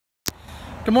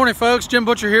Good morning, folks. Jim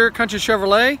Butcher here at Country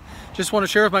Chevrolet. Just want to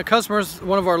share with my customers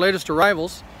one of our latest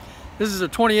arrivals. This is a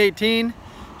 2018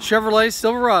 Chevrolet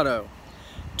Silverado,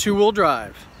 two-wheel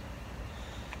drive.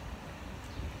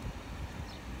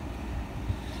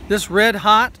 This red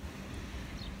hot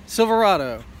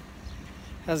Silverado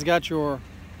has got your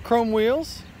chrome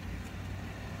wheels.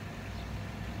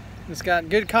 It's got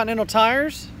good Continental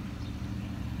tires.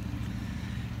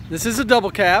 This is a double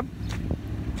cab.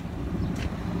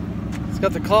 It's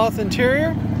got the cloth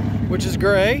interior, which is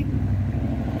gray.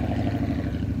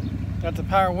 Got the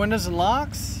power windows and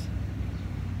locks.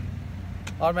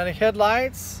 Automatic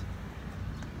headlights.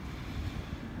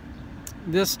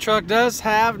 This truck does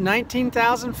have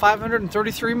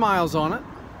 19,533 miles on it.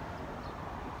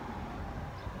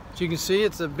 As you can see,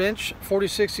 it's a bench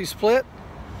 40-60 split.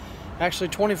 Actually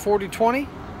 20-40-20.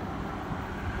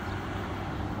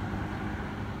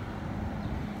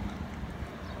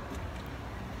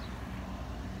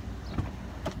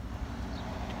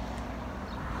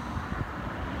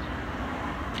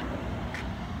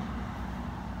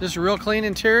 Just a real clean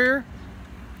interior.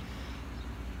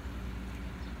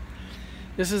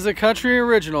 This is a Country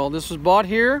original. This was bought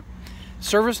here,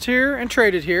 serviced here, and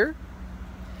traded here.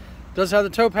 Does have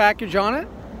the tow package on it.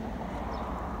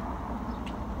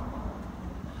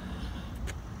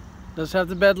 Does have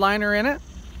the bed liner in it.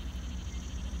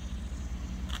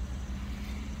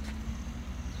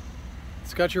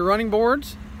 It's got your running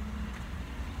boards.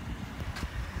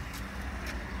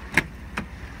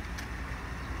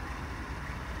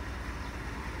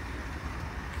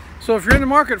 So if you're in the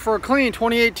market for a clean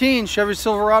 2018 Chevy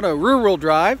Silverado rear-wheel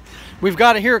drive, we've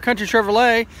got it here at Country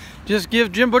Chevrolet. Just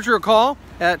give Jim Butcher a call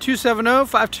at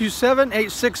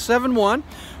 270-527-8671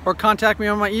 or contact me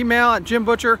on my email at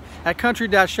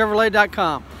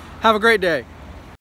jimbutcher@country-chevrolet.com. Have a great day.